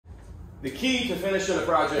The key to finishing a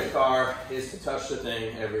project car is to touch the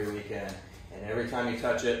thing every weekend. And every time you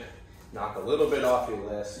touch it, knock a little bit off your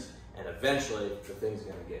list, and eventually the thing's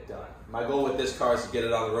gonna get done. My goal with this car is to get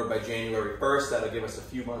it on the road by January 1st. That'll give us a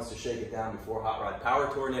few months to shake it down before Hot Rod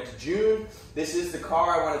Power Tour next June. This is the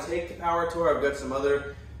car I wanna take to Power Tour. I've got some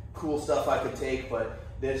other cool stuff I could take, but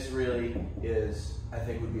this really is, I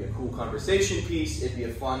think, would be a cool conversation piece. It'd be a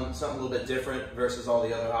fun, something a little bit different versus all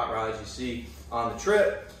the other hot rods you see on the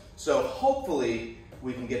trip. So hopefully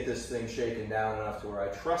we can get this thing shaken down enough to where I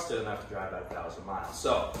trust it enough to drive about 1,000 miles.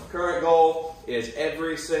 So current goal is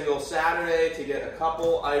every single Saturday to get a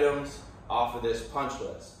couple items off of this punch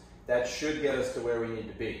list. That should get us to where we need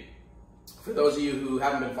to be. For those of you who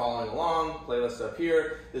haven't been following along, playlist up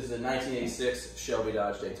here, this is a 1986 Shelby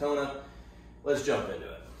Daytona. Let's jump into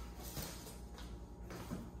it.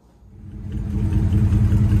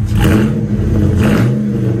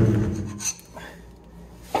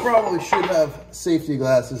 Probably should have safety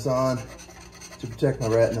glasses on to protect my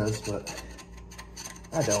retinas, but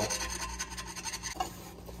I don't.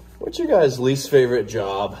 What's your guys' least favorite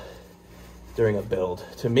job during a build?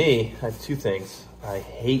 To me, I have two things I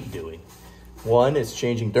hate doing. One is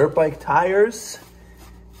changing dirt bike tires,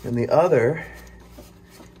 and the other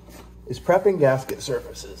is prepping gasket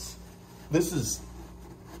surfaces. This is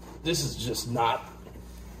just not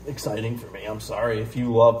exciting for me. I'm sorry if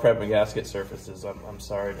you love prepping gasket surfaces. I'm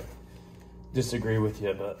sorry to disagree with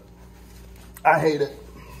you, but I hate it.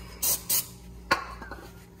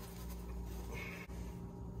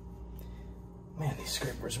 Man, these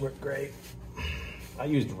scrapers work great. I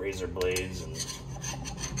used razor blades and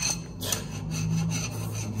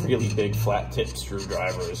really big flat tip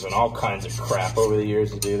screwdrivers and all kinds of crap over the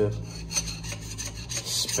years to do this.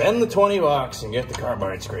 Spend the 20 bucks and get the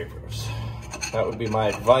carbide scrapers. That would be my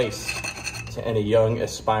advice to any young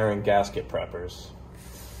aspiring gasket preppers.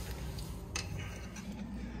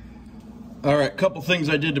 All right, couple things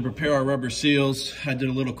I did to prepare our rubber seals. I did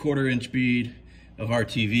a little 1/4-inch bead of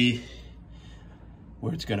RTV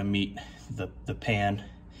where it's gonna meet the pan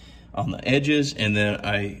on the edges, and then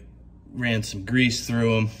I ran some grease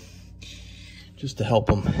through them just to help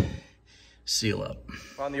them seal up.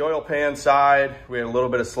 On the oil pan side, we had a little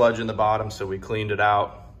bit of sludge in the bottom, so we cleaned it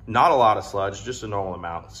out. Not a lot of sludge, just a normal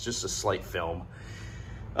amount. It's just a slight film.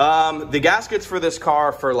 The gaskets for this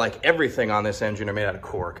car, for like everything on this engine, are made out of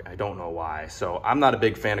cork. I don't know why. So I'm not a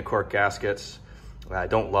big fan of cork gaskets. I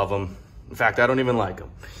don't love them. In fact, I don't even like them.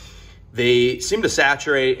 They seem to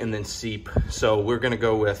saturate and then seep. So we're gonna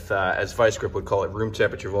go with, as Vice Grip would call it, room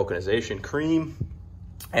temperature vulcanization cream.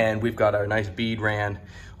 And we've got our nice bead ran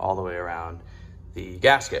all the way around the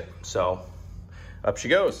gasket. So up she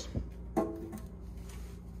goes.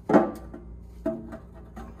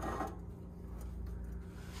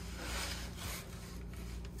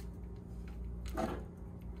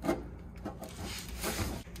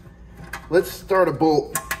 Let's start a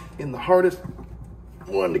bolt in the hardest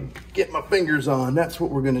one to get my fingers on. That's what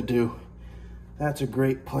we're gonna do. That's a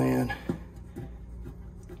great plan.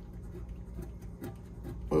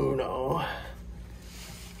 Oh no.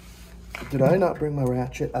 Did I not bring my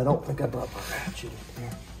ratchet? I don't think I brought my ratchet in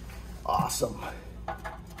here. Awesome.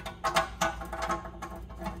 I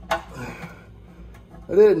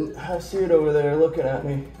didn't. I see it over there looking at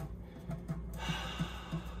me.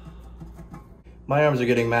 My arms are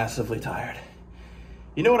getting massively tired.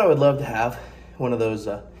 You know what I would love to have? One of those,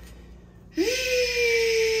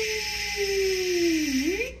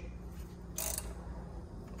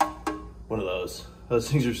 one of those.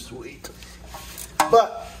 Those things are sweet.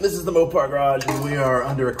 But this is the Mopar Garage, and we are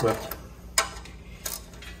under-equipped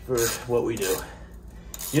for what we do.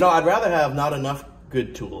 You know, I'd rather have not enough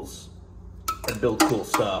good tools and build cool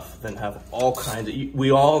stuff than have all kinds of,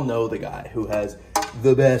 we all know the guy who has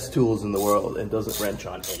the best tools in the world and doesn't wrench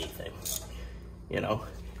on anything. You know,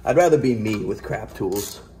 I'd rather be me with crap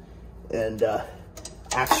tools and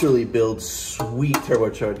actually build sweet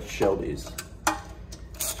turbocharged Shelbys.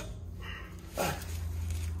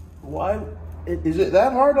 Why is it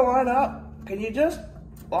that hard to line up? Can you just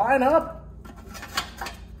line up?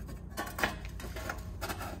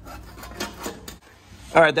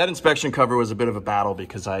 All right, that inspection cover was a bit of a battle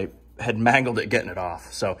because I had mangled it getting it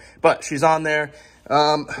off. So, but she's on there.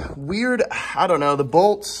 Weird, I don't know, the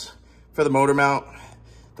bolts for the motor mount,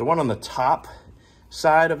 the one on the top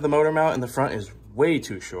side of the motor mount in the front is way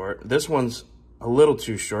too short. This one's a little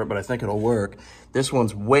too short, but I think it'll work. This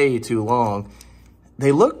one's way too long.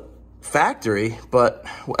 They look factory, but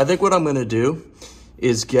I think what I'm gonna do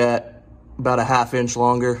is get about a 1/2 inch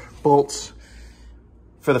longer bolts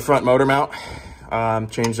for the front motor mount,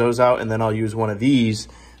 change those out, and then I'll use one of these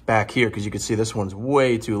back here, because you can see this one's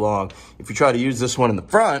way too long. If you try to use this one in the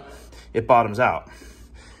front, it bottoms out.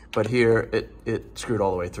 But here, it screwed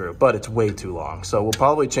all the way through, but it's way too long. So we'll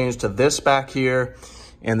probably change to this back here,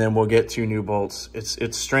 and then we'll get 2 new bolts.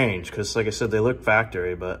 It's strange, because like I said, they look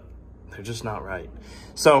factory, but they're just not right.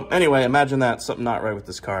 So anyway, imagine that, something not right with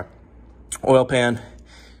this car. Oil pan,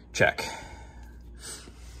 check.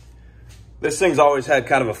 This thing's always had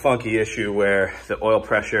kind of a funky issue where the oil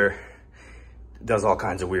pressure does all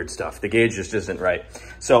kinds of weird stuff. The gauge just isn't right.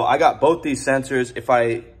 So I got both these sensors. If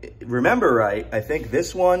I remember right, I think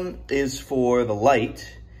this one is for the light,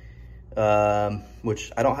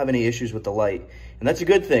 which I don't have any issues with the light. And that's a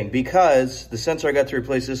good thing, because the sensor I got to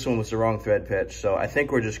replace this one was the wrong thread pitch. So I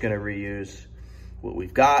think we're just gonna reuse what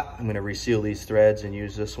we've got. I'm gonna reseal these threads and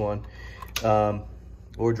use this one,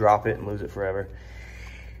 or drop it and lose it forever.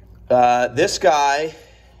 This guy,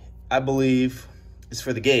 I believe, is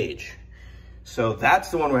for the gauge. So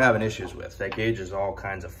that's the one we're having issues with. That gauge is all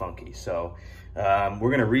kinds of funky. So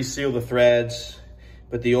we're gonna reseal the threads,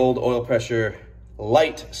 put the old oil pressure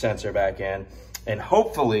light sensor back in, and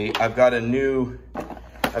hopefully I've got a new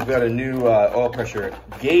oil pressure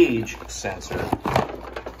gauge sensor,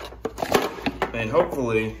 and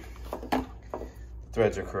hopefully the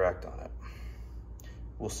threads are correct on it.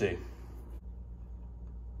 We'll see.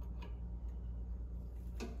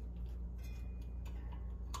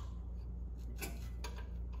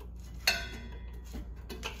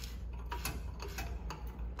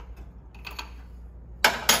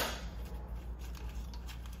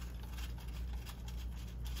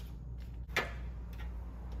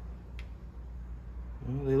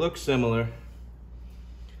 Well, they look similar.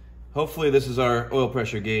 Hopefully this is our oil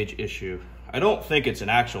pressure gauge issue. I don't think it's an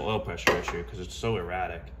actual oil pressure issue because it's so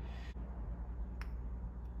erratic.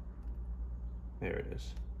 There it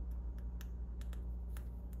is.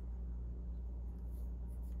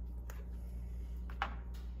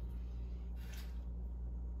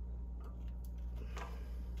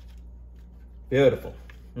 Beautiful.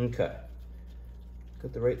 Okay.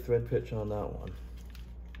 Got the right thread pitch on that one.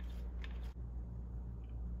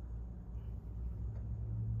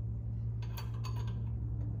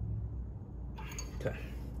 Okay.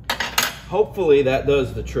 Hopefully that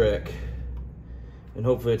does the trick. And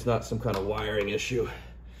hopefully it's not some kind of wiring issue.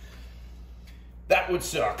 That would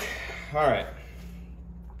suck. All right.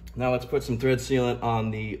 Now let's put some thread sealant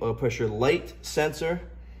on the oil pressure light sensor.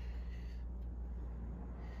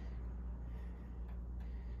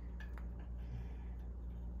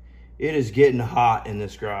 It is getting hot in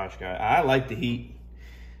this garage, guys. I like the heat,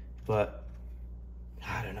 but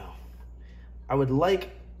I don't know.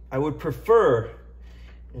 I would prefer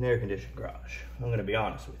an air-conditioned garage. I'm gonna be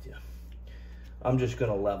honest with you. I'm just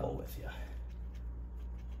gonna level with you.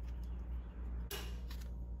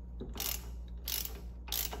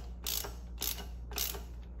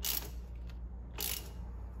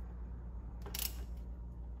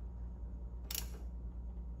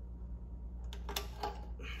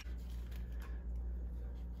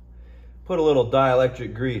 Put a little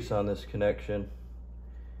dielectric grease on this connection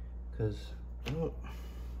because it's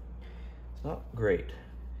not great,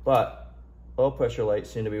 but oil pressure lights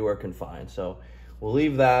seem to be working fine. So we'll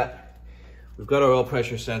leave that. We've got our oil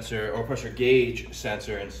pressure sensor, oil pressure gauge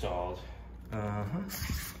sensor installed. I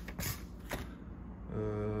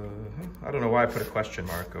don't know why I put a question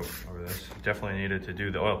mark over this. Definitely needed to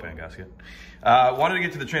do the oil pan gasket. Wanted to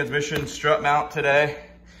get to the transmission strut mount today,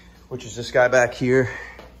 which is this guy back here.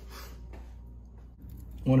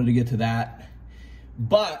 Wanted to get to that,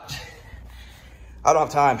 but I don't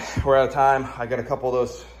have time. We're out of time. I got a couple of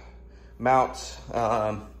those mounts.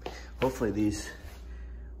 Hopefully these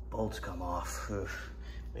bolts come off.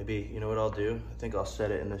 Maybe, you know what I'll do? I think I'll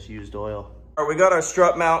set it in this used oil. All right, we got our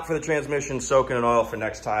strut mount for the transmission soaking in oil for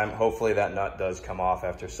next time. Hopefully that nut does come off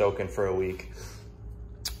after soaking for a week.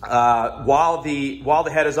 While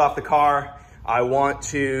the head is off the car, I want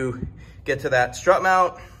to get to that strut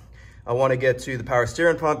mount. I want to get to the power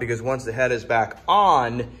steering pump because once the head is back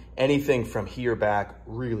on, anything from here back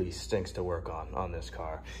really stinks to work on this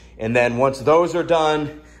car. And then once those are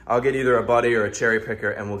done, I'll get either a buddy or a cherry picker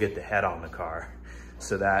and we'll get the head on the car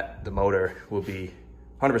so that the motor will be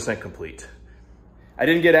 100% complete. I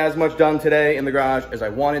didn't get as much done today in the garage as I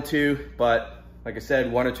wanted to, but like I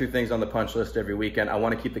said, 1 or 2 things on the punch list every weekend. I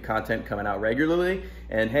want to keep the content coming out regularly.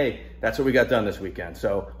 And hey, that's what we got done this weekend.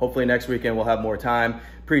 So hopefully next weekend we'll have more time.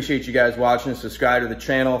 Appreciate you guys watching. Subscribe to the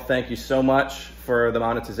channel. Thank you so much for the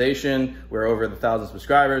monetization. We're over the 1,000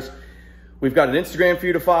 subscribers. We've got an Instagram for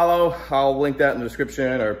you to follow. I'll link that in the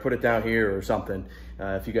description or put it down here or something.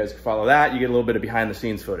 If you guys can follow that, you get a little bit of behind the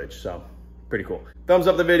scenes footage. So pretty cool. Thumbs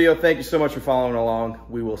up the video. Thank you so much for following along.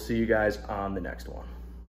 We will see you guys on the next one.